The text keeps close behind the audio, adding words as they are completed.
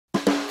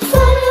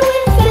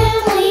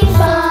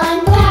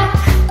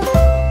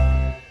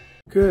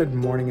Good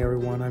morning,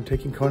 everyone. I'm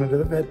taking Kona to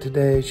the vet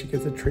today. She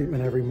gets a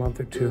treatment every month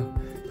or two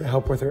to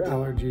help with her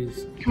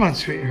allergies. Come on,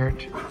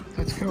 sweetheart.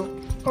 Let's go.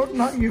 Oh,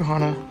 not you,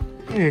 Hana.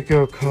 There you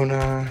go,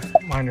 Kona.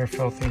 Mind her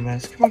filthy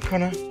mess. Come on,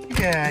 Kona.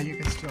 Yeah, you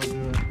can still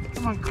do it.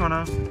 Come on,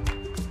 Kona.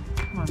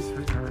 Come on,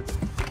 sweetheart.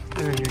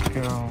 There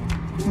you go.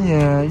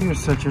 Yeah, you're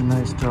such a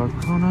nice dog,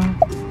 Kona.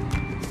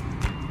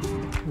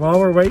 While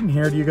we're waiting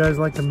here, do you guys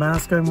like the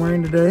mask I'm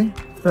wearing today?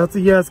 If that's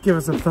a yes, give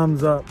us a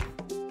thumbs up.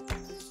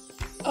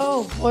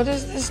 Oh, what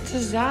is this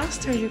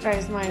disaster, you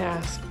guys might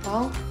ask?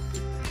 Well,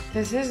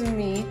 this is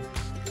me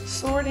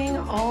sorting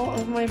all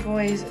of my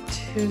boys'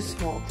 too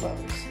small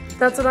clothes.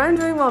 That's what I'm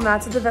doing while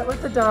Matt's at the vet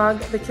with the dog.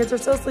 The kids are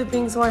still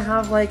sleeping, so I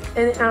have like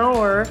an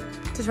hour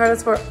to try to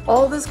sort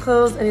all this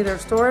clothes and either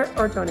store it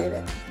or donate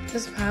it.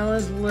 This pile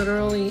is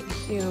literally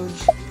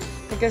huge.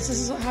 I guess this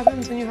is what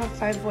happens when you have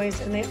 5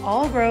 boys and they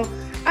all grow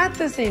at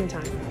the same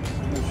time.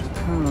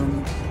 Come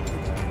on.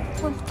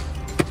 Girl.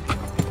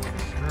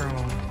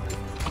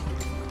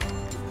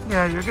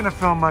 Yeah, you're gonna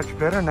feel much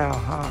better now,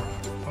 huh?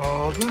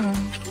 All done.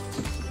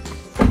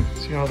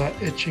 See all that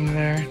itching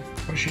there?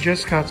 What she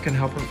just got's gonna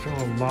help her feel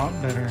a lot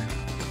better.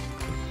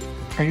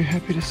 Are you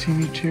happy to see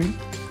me too?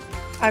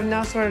 I've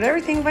now sorted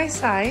everything by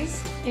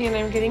size, and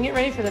I'm getting it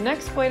ready for the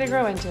next boy to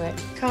grow into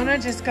it. Kona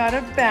just got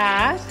a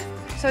bath.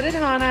 So did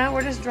Hana.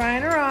 We're just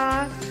drying her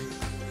off.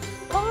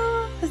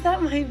 Oh, is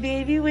that my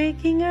baby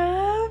waking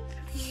up?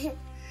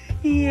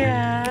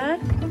 Yeah.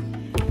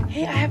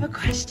 Hey, I have a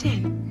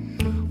question.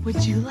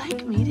 Would you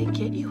like me to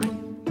get you a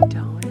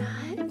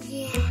donut?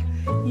 Yeah.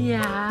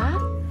 Yeah?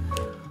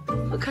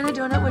 What kind of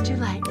donut would you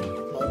like?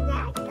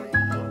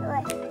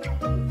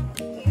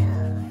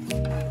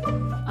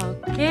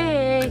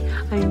 Okay,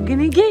 I'm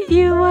gonna get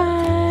you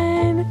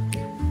one.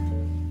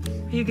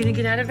 Are you gonna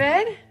get out of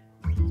bed?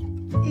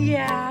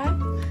 Yeah.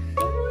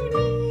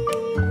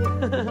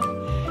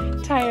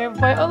 Tired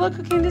boy. Oh, look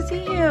who came to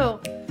see you.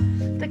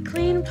 The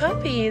clean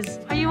puppies.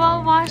 Are you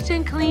all washed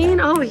and clean?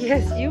 Oh,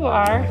 yes, you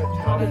are.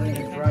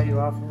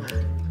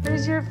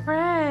 Where's your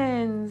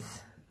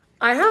friends?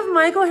 I have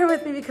Michael here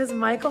with me because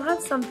Michael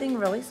had something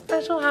really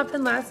special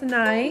happen last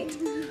night.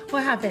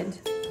 What happened?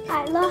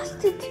 I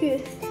lost a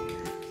tooth.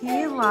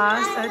 He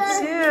lost a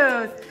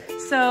tooth.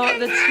 So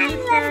the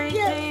tooth fairy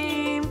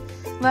came,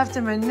 left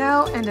him a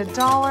note and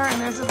 $1,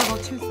 and there's a little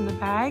tooth in the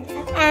bag.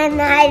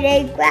 And I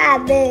did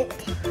grab it.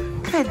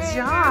 Good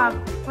job.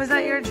 Was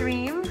that your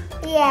dream?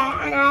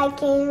 Yeah, and I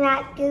came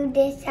back to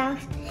this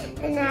house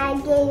and I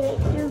gave it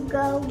to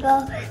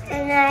Go-Go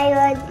and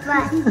I was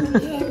brushing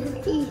his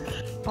teeth.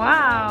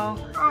 Wow.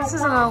 This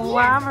is an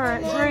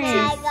elaborate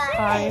dream.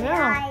 I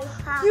know.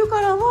 You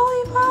got a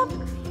lollipop?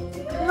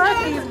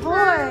 Lucky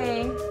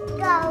boy.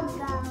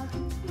 Go-Go.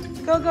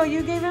 Go-Go,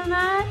 you gave him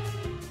that?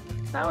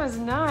 That was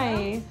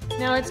nice.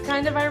 Now it's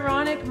kind of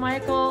ironic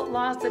Michael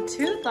lost a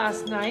tooth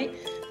last night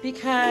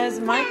because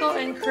Michael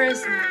and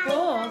Chris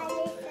both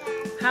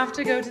have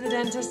to go to the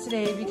dentist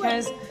today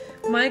because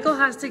Michael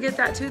has to get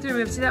that tooth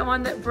removed. See that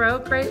one that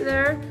broke right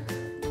there?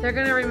 They're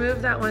gonna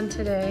remove that one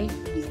today.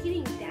 He's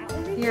getting that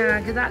one? Yeah,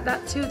 because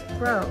that tooth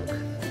broke.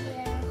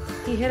 Yeah.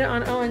 He hit it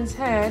on Owen's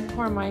head,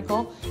 poor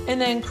Michael.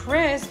 And then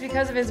Chris,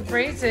 because of his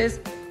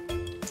braces,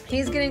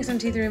 he's getting some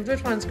teeth removed.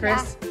 Which one's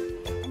Chris?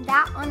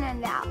 That one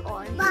and that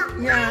one.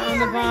 Yeah, on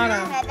the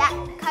bottom.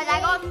 Because I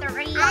got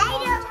 3 a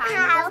long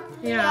time ago.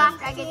 Yeah. So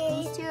after I get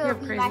these 2, You're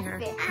it'll be crazy my here.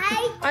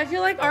 5th. I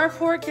feel like our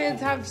 4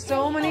 kids have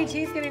so many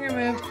teeth getting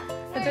removed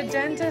at the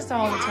dentist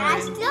all the I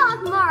time. still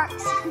have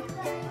marks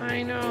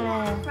I know. from a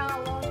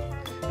long time.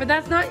 But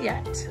that's not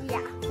yet.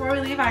 Yeah. Before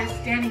we leave, I was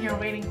standing here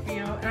waiting for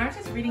you, and I was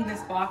just reading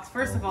this box.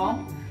 First of all,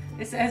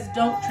 it says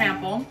don't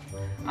trample.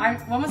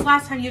 When was the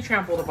last time you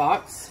trampled a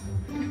box?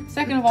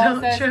 Second of all,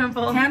 it says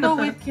handle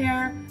with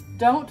care,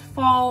 don't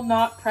fall,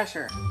 not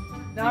pressure.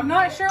 Now I'm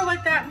not sure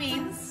what that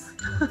means.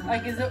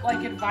 Like, is it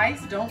like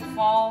advice? Don't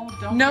fall,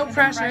 don't No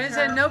pressure. It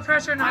said no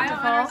pressure not to Oh.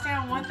 fall. I I don't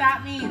understand what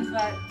that means,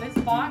 but this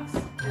box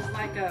is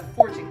like a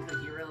fortune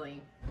cookie, really.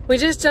 We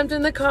just jumped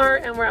in the car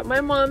and we're at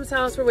my mom's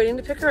house. We're waiting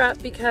to pick her up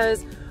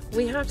because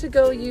we have to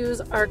go use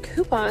our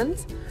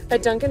coupons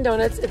at Dunkin'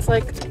 Donuts. It's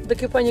like the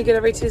coupon you get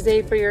every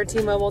Tuesday for your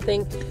T-Mobile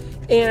thing.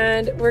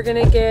 And we're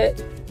gonna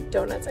get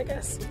donuts, I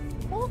guess.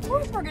 Well, of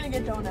course we're gonna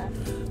get donuts.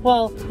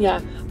 Well,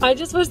 yeah. I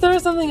just wish there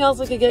was something else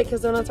we could get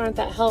because donuts aren't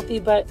that healthy,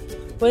 but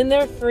when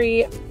they're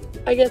free,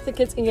 I guess the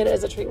kids can get it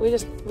as a treat. We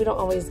don't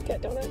always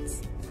get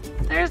donuts.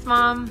 There's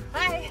Mom.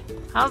 Hi.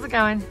 How's it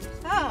going?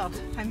 Oh,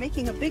 I'm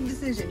making a big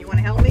decision. You want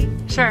to help me?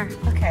 Sure.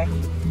 Okay.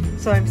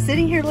 So I'm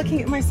sitting here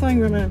looking at my sewing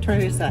room and I'm trying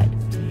to decide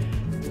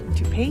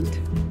to paint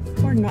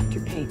or not to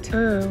paint.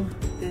 Oh.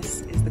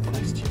 This is the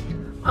question.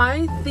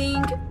 I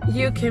think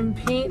you can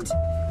paint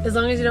as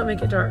long as you don't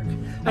make it dark.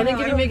 I think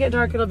if you make it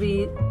dark,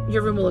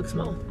 your room will look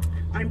small.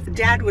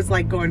 Dad was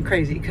like going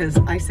crazy because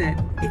I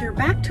said either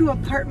back to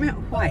apartment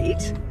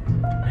white,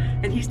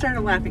 and he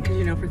started laughing because,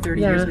 you know, for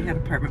 30 years we had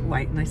apartment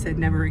white, and I said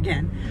never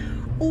again,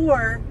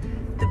 or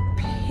the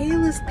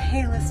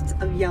palest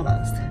of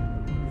yellows.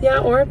 Yeah,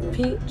 or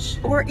peach.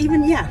 Or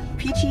even, yeah,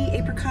 peachy,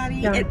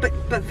 apricot-y,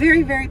 but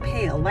very, very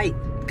pale, light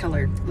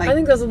colored. Like, I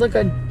think those would look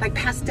good. like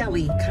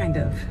pastel-y, kind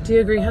of. Do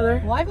you agree,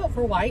 Heather? Well, I vote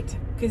for white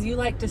because you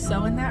like to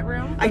sew in that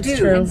room. I do.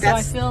 true. And So I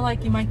that's, feel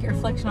like you might get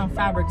reflection on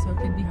fabric, so it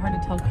could be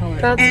hard to tell color.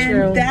 That's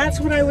true. and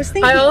that's what I was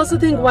thinking. I also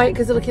think white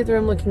because it'll keep the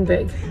room looking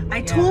big.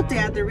 I told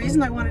Dad the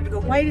reason I wanted to go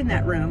white in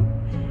that room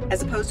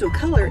as opposed to a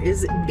color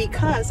is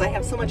because I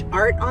have so much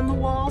art on the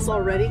walls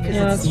already because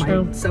Yeah, it's that's my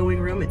true. sewing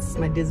room, it's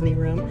my Disney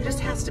room. It just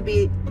has to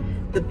be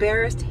the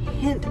barest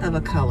hint of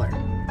a color.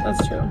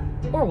 That's true.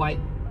 Or white.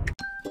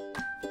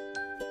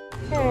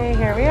 Okay,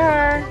 here we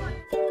are.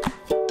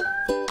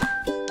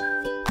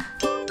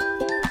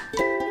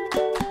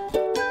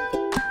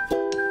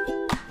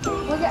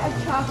 Look at a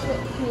chocolate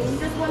cream.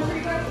 Just one for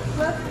you guys.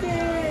 Let's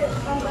get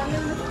a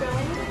lemon with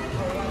filling.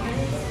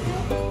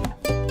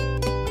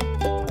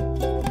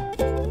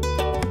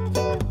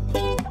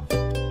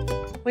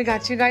 We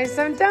got you guys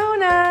some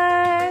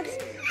donuts.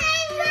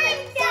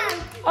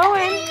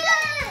 Owen,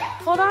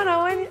 hold on,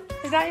 Owen.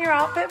 Is that your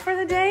outfit for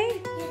the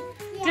day?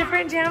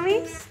 Different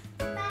jammies?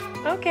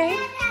 Okay.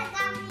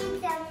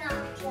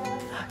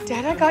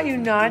 Dada got you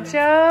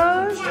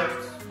nachos?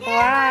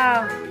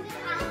 Wow.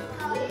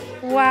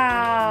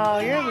 Wow,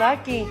 you're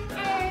lucky.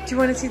 Do you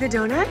want to see the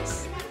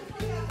donuts?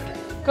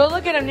 Go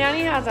look at him.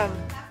 Nanny has them.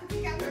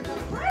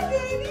 Hi,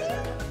 baby.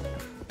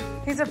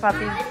 He's a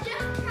puppy. I'm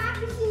just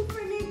practicing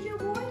for Ninja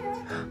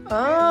Warrior.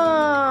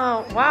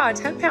 Oh, wow, a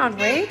 10-pound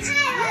weight?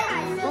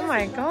 Oh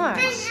my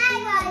gosh.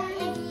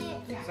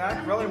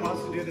 Zach really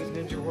wants to do this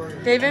Ninja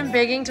Warrior. They've been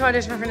begging to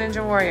audition for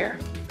Ninja Warrior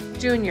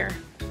Junior.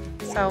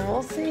 So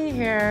we'll see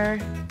here.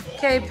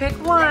 Okay, pick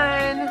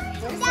one.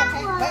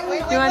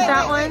 You want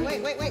that one?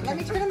 Wait, let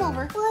me turn him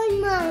over.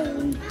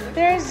 Mine.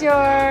 There's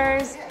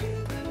yours.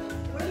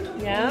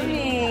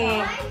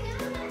 Yummy.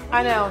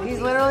 I know, he's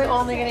literally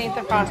only gonna eat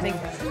the frosting.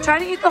 Try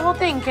to eat the whole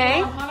thing,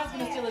 okay? Hana's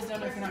gonna steal his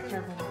donut if you're not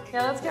careful.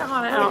 Yeah, let's get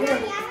Hana out.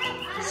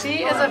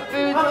 She is a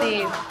food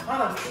thief.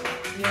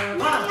 She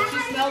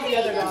smells the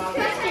other dog.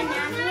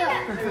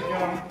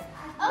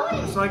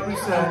 Just like we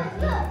said,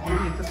 you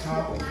eat the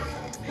top.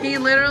 He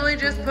literally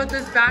just put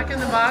this back in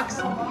the box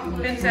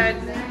and said,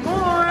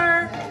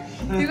 more.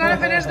 You gotta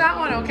finish that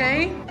one,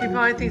 okay? He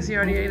probably thinks he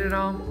already ate it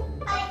all.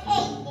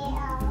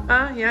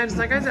 Yeah, just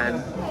like I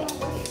said.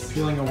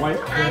 Feeling a white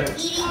I'm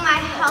bitch. eating my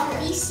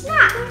healthy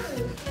snack.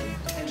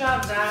 Good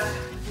job, Zach.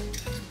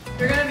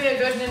 You're gonna be a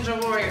good Ninja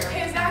Warrior.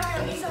 Is that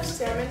gonna eat some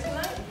salmon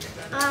tonight?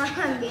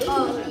 Maybe,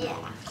 yeah.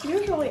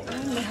 Usually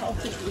I'm the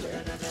healthy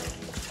eater.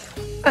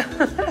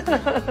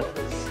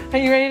 Are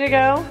you ready to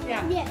go?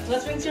 Yeah. Yes.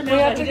 Let's rinse your We mouth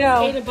have out. to You just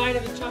go. ate a bite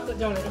of a chocolate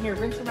donut. Here,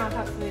 rinse your mouth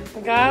out, please.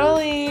 We gotta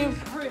leave.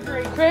 Hurry,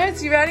 hurry.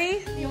 Chris, you ready?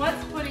 He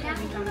wants pudding when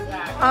he comes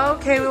back.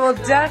 Okay, we will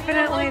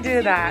definitely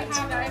do that. If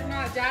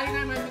not, Daddy and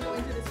I might go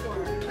into the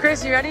store.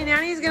 Chris, you ready?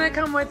 Nanny's gonna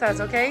come with us,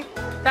 okay?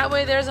 That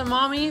way there's a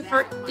mommy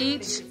for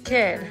each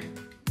kid.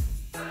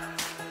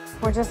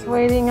 We're just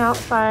waiting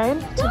outside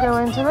to go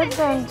into the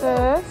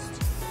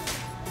dentist.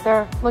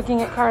 They're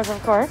looking at cars,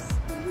 of course.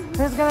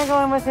 Who's gonna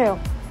go in with who?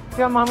 Do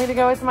you want mommy to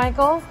go with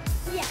Michael?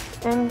 Yeah.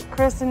 And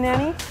Chris and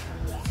Nanny?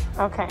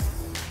 Okay.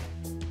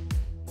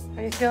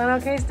 Are you feeling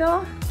okay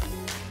still?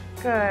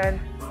 Good.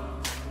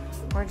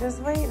 We're just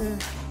waiting.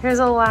 Here's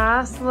a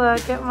last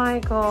look at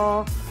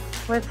Michael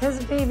with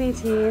his baby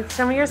teeth.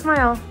 Show me your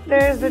smile.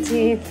 There's the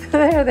teeth.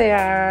 There they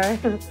are.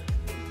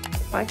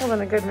 Michael's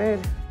in a good mood.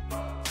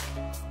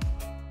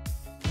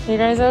 You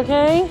guys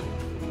okay?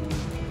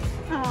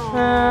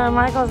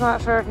 Michael's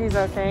not sure if he's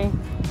okay.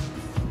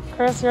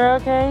 Chris, you're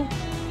okay?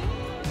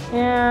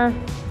 Yeah.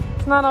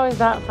 It's not always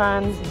that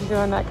fun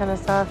doing that kind of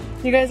stuff.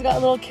 You guys got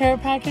little care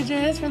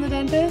packages from the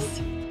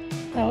dentist?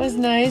 That was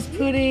nice.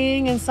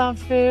 Pudding and soft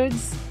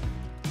foods.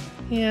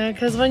 Yeah,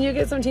 because when you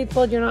get some teeth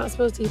pulled, you're not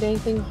supposed to eat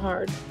anything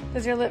hard.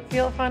 Does your lip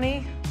feel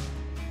funny?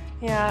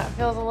 Yeah, it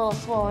feels a little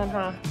swollen,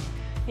 huh?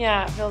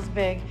 Yeah, it feels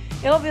big.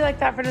 It'll be like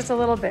that for just a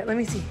little bit. Let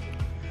me see.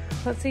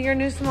 Let's see your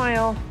new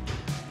smile,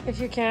 if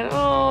you can.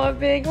 Oh, a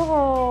big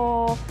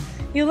hole.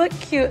 You look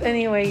cute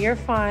anyway. You're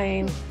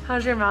fine.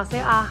 How's your mouth?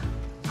 Say ah.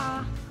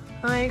 Ah.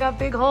 Oh, you got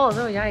big holes.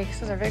 Oh, yikes.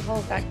 Those are big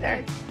holes back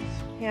there.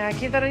 Yeah,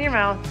 keep that in your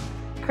mouth.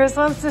 Chris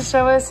wants to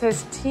show us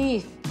his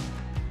teeth.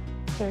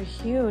 They're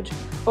huge.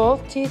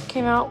 Both teeth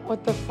came out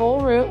with the full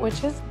root,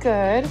 which is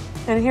good.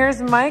 And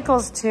here's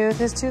Michael's tooth.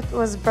 His tooth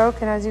was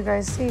broken, as you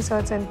guys see, so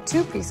it's in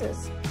 2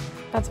 pieces.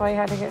 That's why he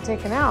had to get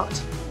taken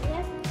out.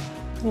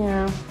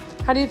 Yeah.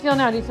 How do you feel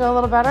now? Do you feel a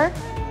little better?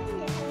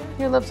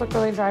 Your lips look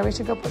really dry. We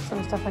should go put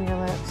some stuff on your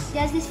lips.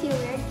 Does this feel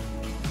weird?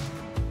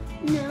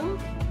 No.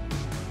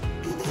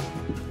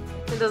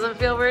 It doesn't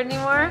feel weird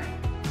anymore?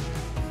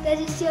 Does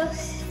it still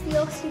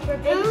feel super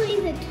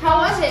big? How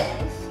was it?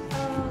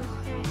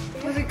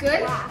 Was it good?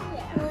 Yeah.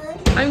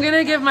 I'm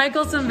gonna give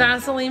Michael some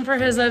Vaseline for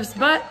his lips,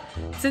 but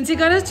since he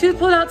got his tooth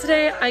pulled out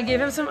today, I gave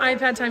him some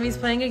iPad time. He's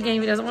playing a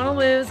game. He doesn't want to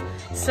lose.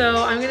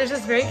 So I'm gonna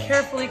just very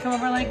carefully come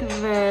over like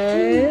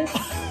this.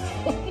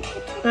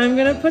 I'm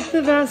gonna put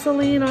the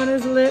Vaseline on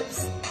his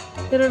lips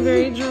that are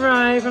very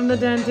dry from the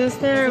dentist.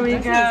 There we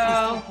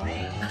go.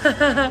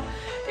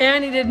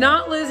 And he did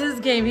not lose his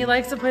game. He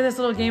likes to play this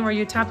little game where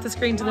you tap the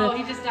screen to the... Oh,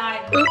 he just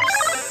died.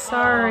 Oops,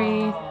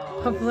 sorry.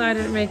 Hopefully I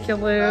didn't make you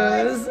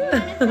lose.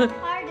 It's one of the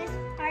hardest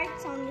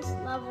parts on this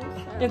level.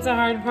 So It's a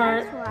hard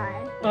part. that's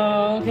why.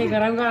 Oh, okay,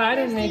 good. I'm glad I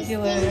didn't make you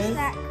These things lose.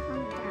 that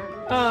come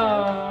down.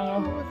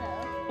 Oh. Cool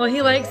though. Well,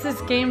 he likes this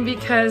game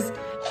because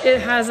it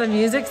has a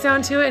music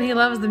sound to it and he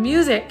loves the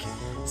music.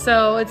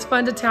 So it's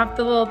fun to tap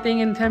the little thing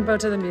in tempo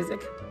to the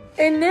music.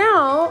 And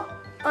now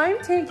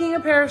I'm taking a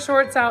pair of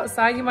shorts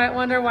outside. You might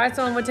wonder why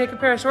someone would take a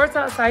pair of shorts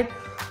outside.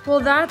 Well,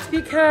 that's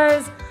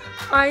because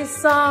I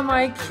saw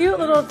my cute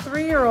little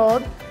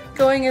 3-year-old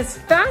going as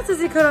fast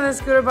as he could on a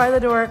scooter by the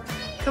door,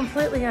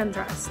 completely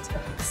undressed.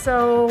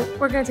 So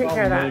we're gonna take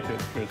care of that.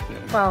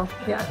 Well,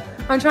 yeah,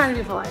 I'm trying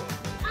to be polite.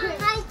 I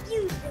like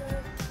you.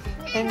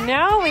 And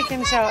now we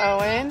can show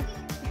Owen.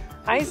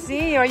 I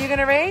see you. Are you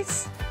gonna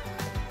race?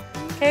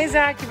 Okay,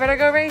 Zach, you better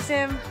go race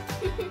him.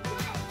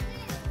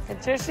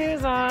 Get your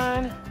shoes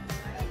on.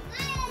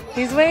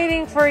 He's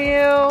waiting for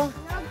you.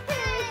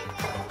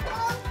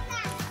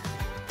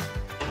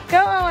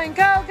 Go, Owen,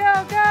 go,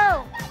 go,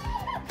 go.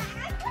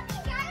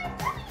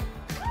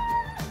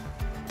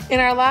 In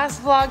our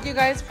last vlog, you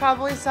guys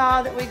probably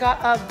saw that we got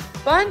a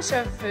bunch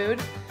of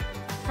food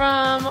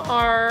from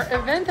our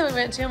event that we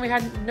went to, and we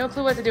had no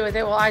clue what to do with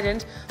it. Well, I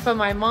didn't, but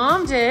my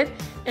mom did,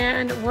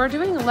 and we're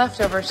doing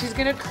leftovers. She's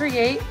gonna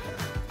create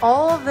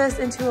all of this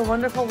into a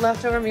wonderful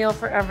leftover meal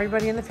for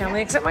everybody in the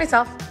family, except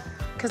myself,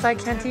 because I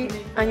can't eat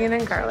onion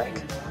and garlic.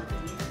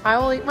 I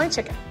will eat my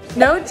chicken.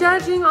 No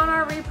judging on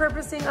our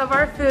repurposing of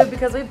our food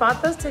because we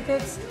bought those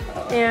tickets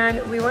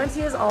and we wanted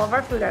to use all of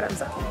our food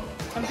items up.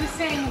 I'm just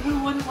saying,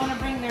 who wouldn't want to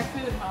bring their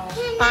food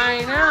home?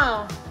 I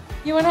know.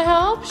 You want to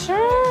help?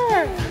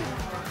 Sure.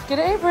 Get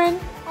an apron.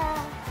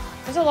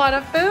 There's a lot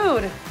of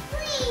food.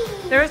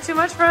 There was too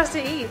much for us to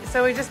eat,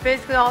 so we just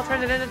basically all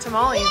turned it into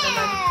tamales and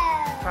then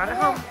brought it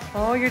home.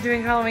 Oh, you're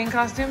doing Halloween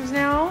costumes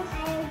now?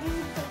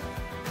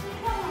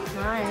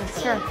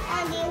 Nice. Sure.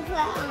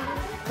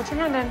 Put your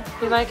hand in.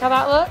 You like how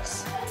that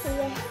looks?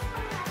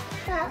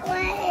 But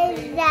what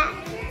is that?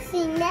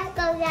 See, that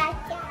goes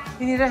like that.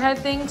 You need a head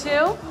thing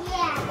too?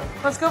 Yeah.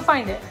 Let's go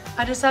find it.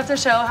 I just have to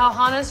show how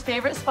Hannah's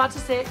favorite spot to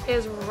sit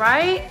is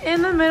right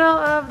in the middle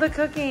of the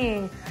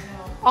cooking.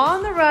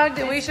 On the rug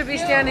that we should be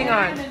standing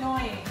on.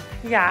 Annoying.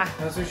 Yeah.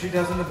 That's what she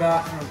does in the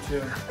bathroom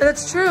too.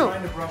 That's true.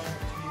 Trying to brush her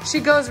teeth. She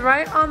goes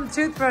right on the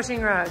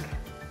toothbrushing rug.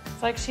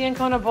 It's like she and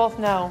Kona both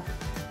know.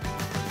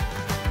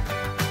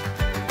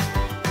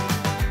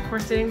 We're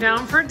sitting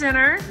down for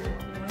dinner.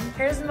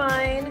 Here's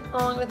mine,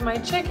 along with my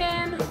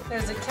chicken.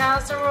 There's a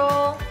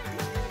casserole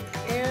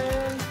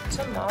and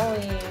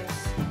tamales.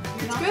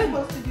 It's good.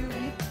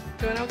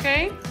 Doing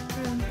okay?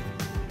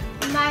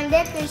 My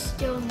lip is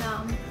still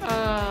numb.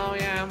 Oh,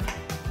 yeah.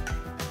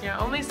 Yeah,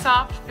 only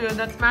soft food.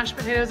 That's mashed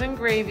potatoes and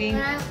gravy.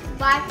 When I'm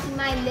wiping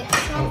my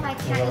lips off, I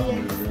can't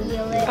even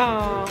feel it.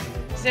 Oh,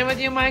 same with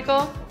you,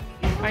 Michael?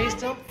 Are you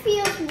still? It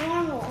feels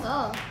normal.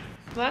 Oh.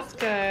 That's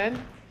good.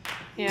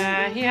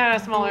 Yeah, he had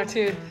a smaller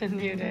tooth than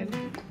you did.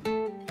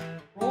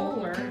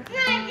 Roller.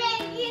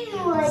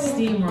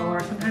 Steamroller.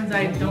 Sometimes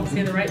I don't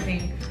say the right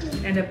thing.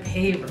 And a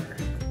paver.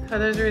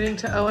 Heather's reading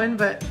to Owen,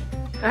 but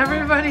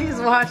everybody's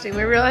watching.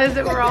 We realize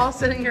that we're all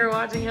sitting here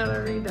watching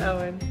Heather read to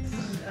Owen.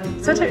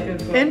 Such an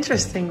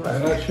interesting book.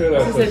 I'm not sure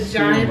that's It's a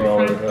giant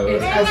front.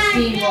 It's a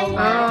steamroller.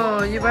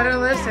 Oh, you better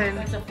listen.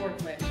 It's a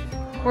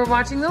forklift. We're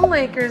watching the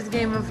Lakers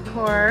game, of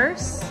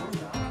course.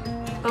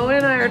 Owen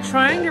and I are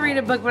trying to read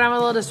a book, but I'm a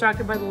little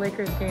distracted by the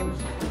Lakers game.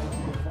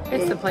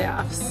 It's the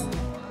playoffs.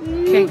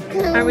 Okay,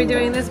 are we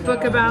doing this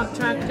book about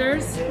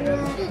tractors?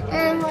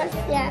 And what's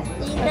that?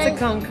 That's a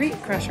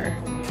concrete crusher.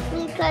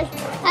 Because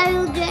I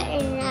will get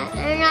in that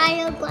and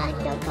I will black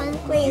the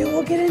concrete. You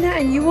will get in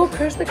that and you will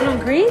crush the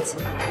concrete?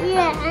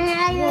 Yeah, and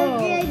I will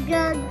Whoa.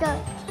 get the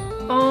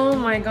Oh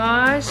my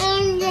gosh.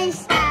 and this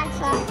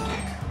stuff.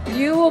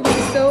 You will be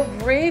so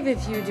brave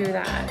if you do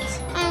that.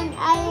 And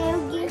I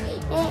will get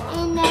it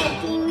in the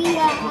TV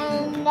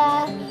and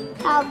the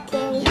cow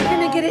cage. You're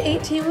gonna get an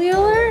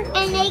 18-wheeler?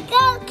 And the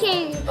go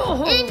cage.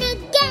 Oh. And the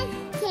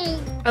gas cage.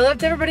 I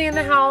left everybody in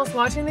the house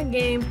watching the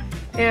game,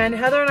 and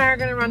Heather and I are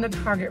gonna run to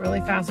Target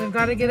really fast. We've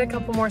got to get a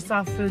couple more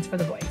soft foods for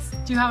the boys.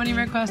 Do you have any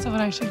requests of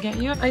what I should get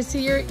you? I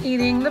see you're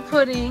eating the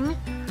pudding.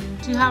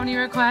 Do you have any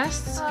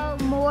requests?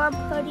 More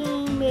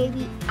pudding,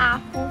 maybe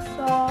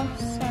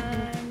applesauce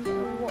and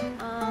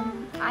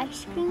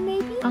ice cream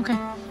maybe? Okay.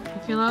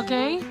 You feel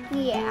okay?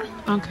 Yeah.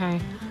 Okay.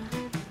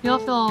 You'll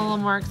feel a little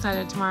more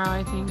excited tomorrow,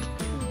 I think,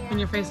 when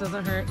your face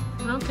doesn't hurt.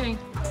 Okay.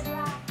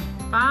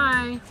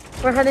 Bye.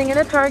 We're heading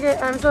into Target.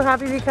 I'm so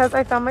happy because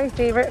I found my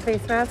favorite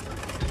face mask.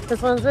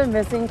 This one's been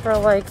missing for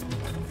like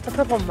a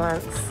couple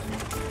months.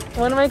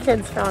 One of my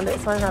kids found it,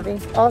 so I'm happy.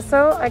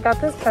 Also, I got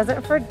this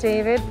present for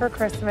David for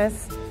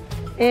Christmas,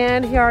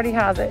 and he already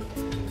has it.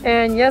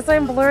 And yes,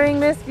 I'm blurring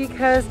this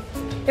because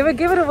it would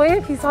give it away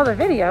if he saw the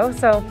video.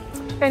 So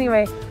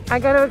anyway, I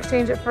got to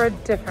exchange it for a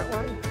different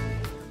one.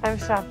 I'm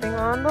shopping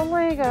on the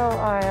Lego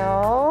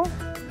aisle.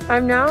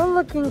 I'm now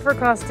looking for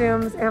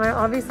costumes, and I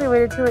obviously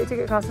waited too late to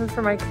get costumes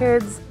for my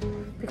kids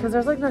because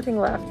there's like nothing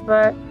left,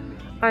 but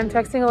I'm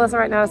texting Alyssa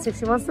right now to see if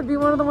she wants to be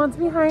one of the ones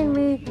behind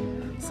me.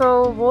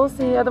 So we'll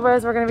see.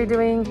 Otherwise, we're gonna be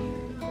doing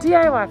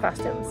DIY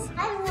costumes.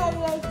 I made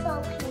a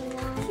talking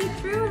one. She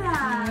drew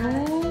that.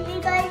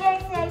 You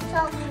guys are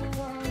talking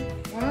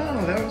one.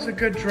 Wow, that was a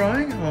good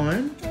drawing,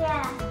 Helen.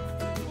 Yeah.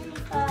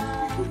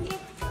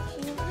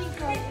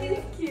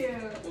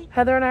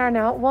 Heather and I are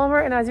now at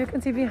Walmart, and as you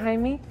can see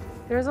behind me,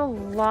 there's a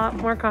lot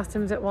more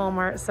costumes at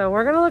Walmart. So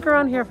we're gonna look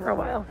around here for a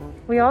while.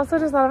 We also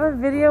just thought of a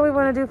video we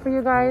wanna do for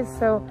you guys.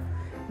 So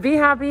be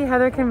happy,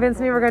 Heather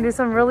convinced me we're gonna do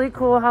some really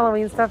cool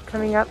Halloween stuff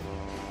coming up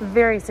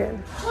very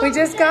soon. We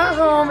just got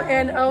home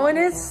and Owen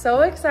is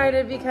so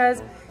excited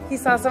because he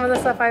saw some of the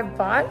stuff I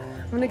bought.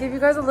 I'm gonna give you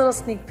guys a little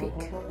sneak peek.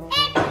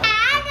 It's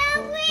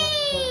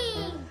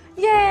Halloween!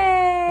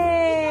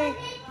 Yay!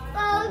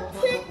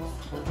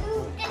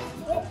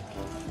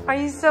 Are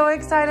you so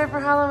excited for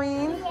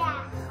Halloween?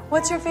 Yeah.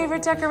 What's your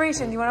favorite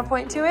decoration? Do you want to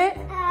point to it?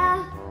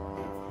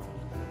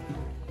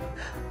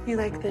 You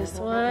like this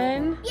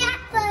one? Yeah,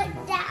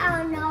 but that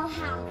on no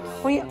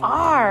house. We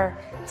are.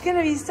 It's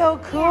gonna be so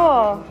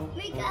cool.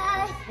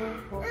 Because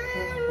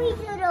we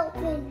could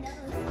open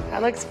those.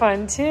 That looks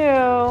fun too.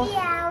 Yeah,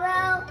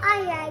 well,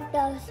 I like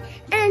those.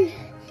 And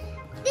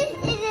this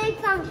is a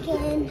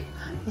pumpkin.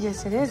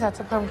 Yes, it is. That's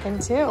a pumpkin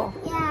too.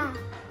 Yeah.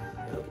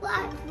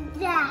 What's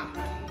that?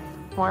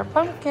 More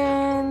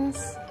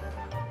pumpkins.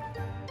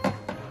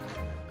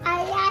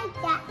 I like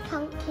that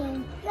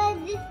pumpkin. Because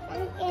this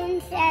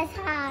pumpkin says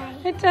hi.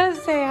 It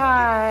does say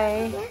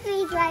hi. Let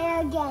me try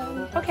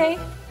again. Okay.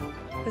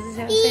 Does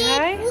it say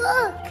hi?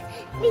 Look,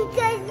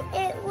 because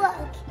it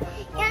works.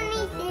 Let me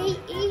see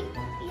if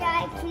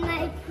like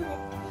my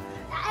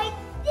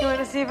foot. You want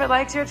to see if it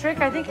likes your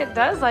trick? I think it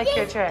does like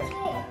your trick.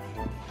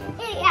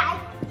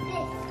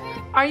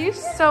 Are you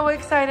so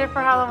excited for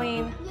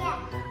Halloween? Yeah.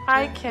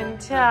 I can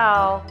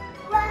tell.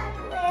 What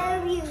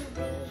will you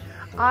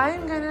be?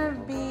 I'm gonna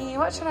be,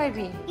 what should I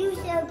be? You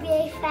should be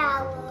a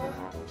flower.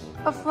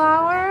 A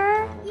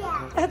flower?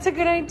 Yeah. That's a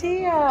good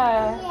idea.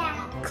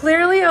 Yeah.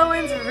 Clearly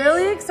Owen's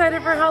really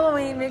excited for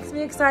Halloween. Makes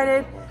me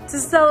excited to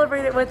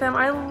celebrate it with him.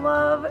 I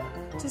love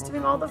just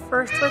doing all the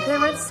firsts with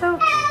him. It's so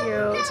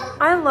cute.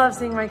 I love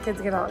seeing my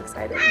kids get all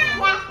excited.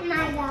 That's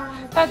my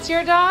dog. That's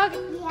your dog?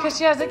 Yeah. Because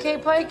she has a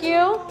cape like you?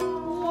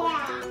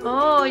 Yeah.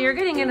 Oh, you're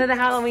getting into the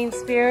Halloween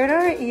spirit,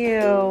 aren't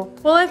you?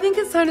 Well, I think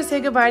it's time to say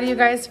goodbye to you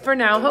guys for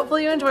now.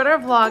 Hopefully you enjoyed our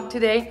vlog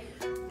today.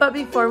 But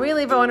before we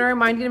leave, I want to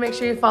remind you to make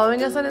sure you're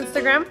following us on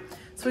Instagram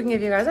so we can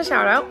give you guys a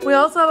shout out. We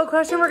also have a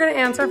question we're going to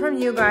answer from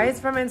you guys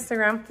from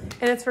Instagram,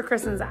 and it's for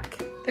Chris and Zach.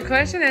 The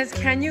question is,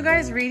 can you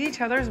guys read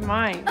each other's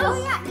minds? Oh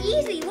yeah,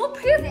 easy. We'll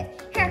prove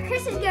it. Here,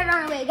 Chris is getting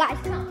on the way, guys.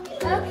 Come on.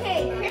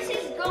 Okay, Chris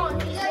is going.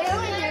 He's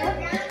going there.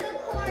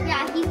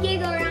 Yeah, he's gonna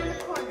go around the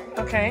corner.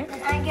 Okay.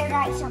 And I'm gonna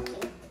write something.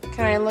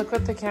 Can I look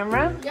with the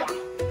camera? Yeah.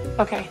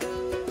 Okay.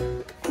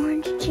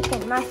 Orange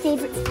chicken, my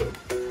favorite food.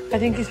 I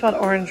think you spelled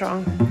orange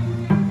wrong.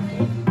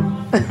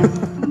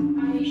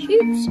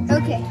 Shoots.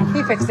 Okay.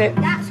 He fixed it.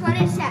 That's what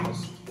it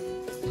says.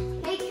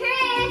 Hey,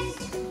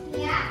 Chris.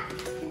 Yeah.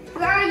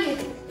 Where are you?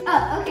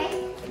 Oh, okay.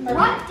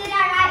 What did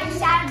I write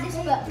inside of this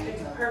book?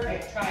 It's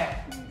perfect. Try it.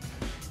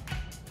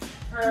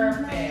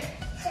 Perfect.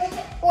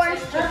 Orange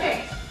chicken.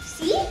 Perfect.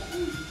 See?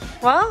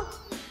 Well,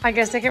 I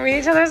guess they can read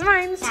each other's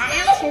minds.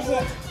 That answers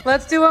it.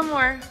 Let's do one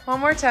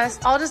more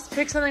test. I'll just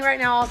pick something right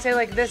now. I'll say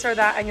like this or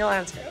that and you'll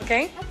answer,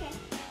 okay? Okay.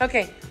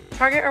 Okay,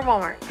 Target or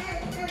Walmart?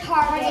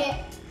 Target.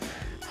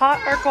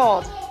 Hot or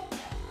cold?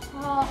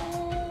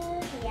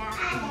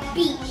 Yeah.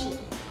 Beach.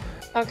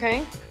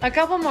 Okay, a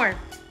couple more.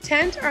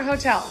 Tent or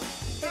hotel?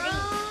 3,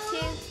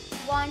 2,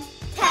 1,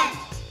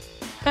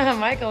 tent.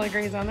 Michael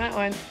agrees on that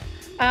one.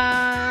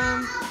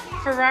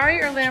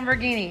 Ferrari or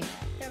Lamborghini?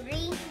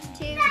 3,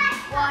 2,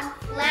 1,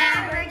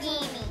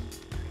 Lamborghini.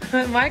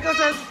 Michael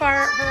says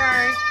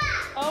Ferrari.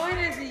 Owen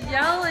is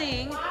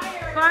yelling,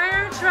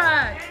 fire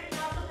truck.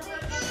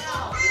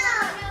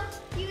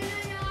 You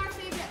know our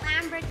favorite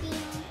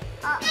Lamborghini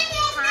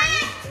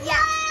kind?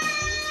 Yeah.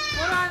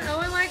 Hold on,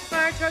 Owen likes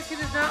fire trucks. He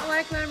does not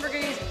like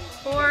Lamborghinis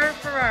or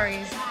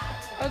Ferraris.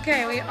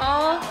 Okay, we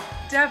all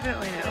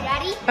definitely know.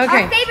 Ready?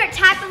 Okay. Our favorite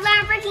type of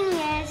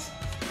Lamborghini is...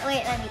 Oh,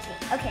 wait, let me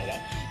think. Okay,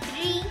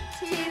 ready?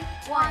 3, 2,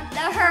 1, the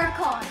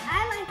Huracan.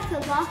 I like the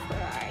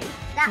LaFerrari.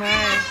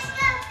 Nice.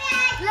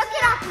 Look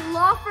it up,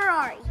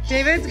 LaFerrari.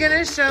 David's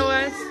gonna show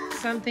us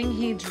something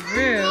he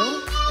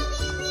drew.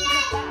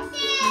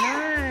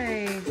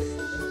 Nice.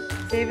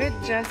 David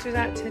just drew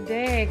that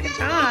today. Good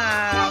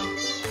job.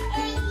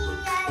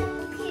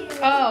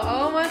 Oh,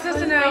 Owen wants us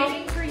to know.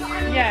 Waiting for you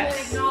Yes.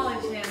 to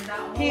acknowledge him. That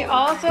whole He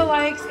also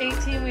likes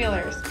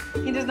 18-wheelers.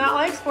 He does not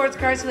like sports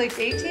cars. He likes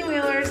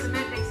 18-wheelers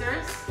cement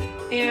mixers.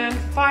 and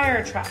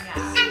fire trucks.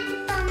 Yeah.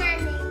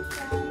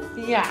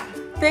 Yeah.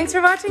 Thanks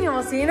for watching and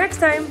we'll see you next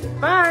time.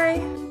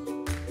 Bye.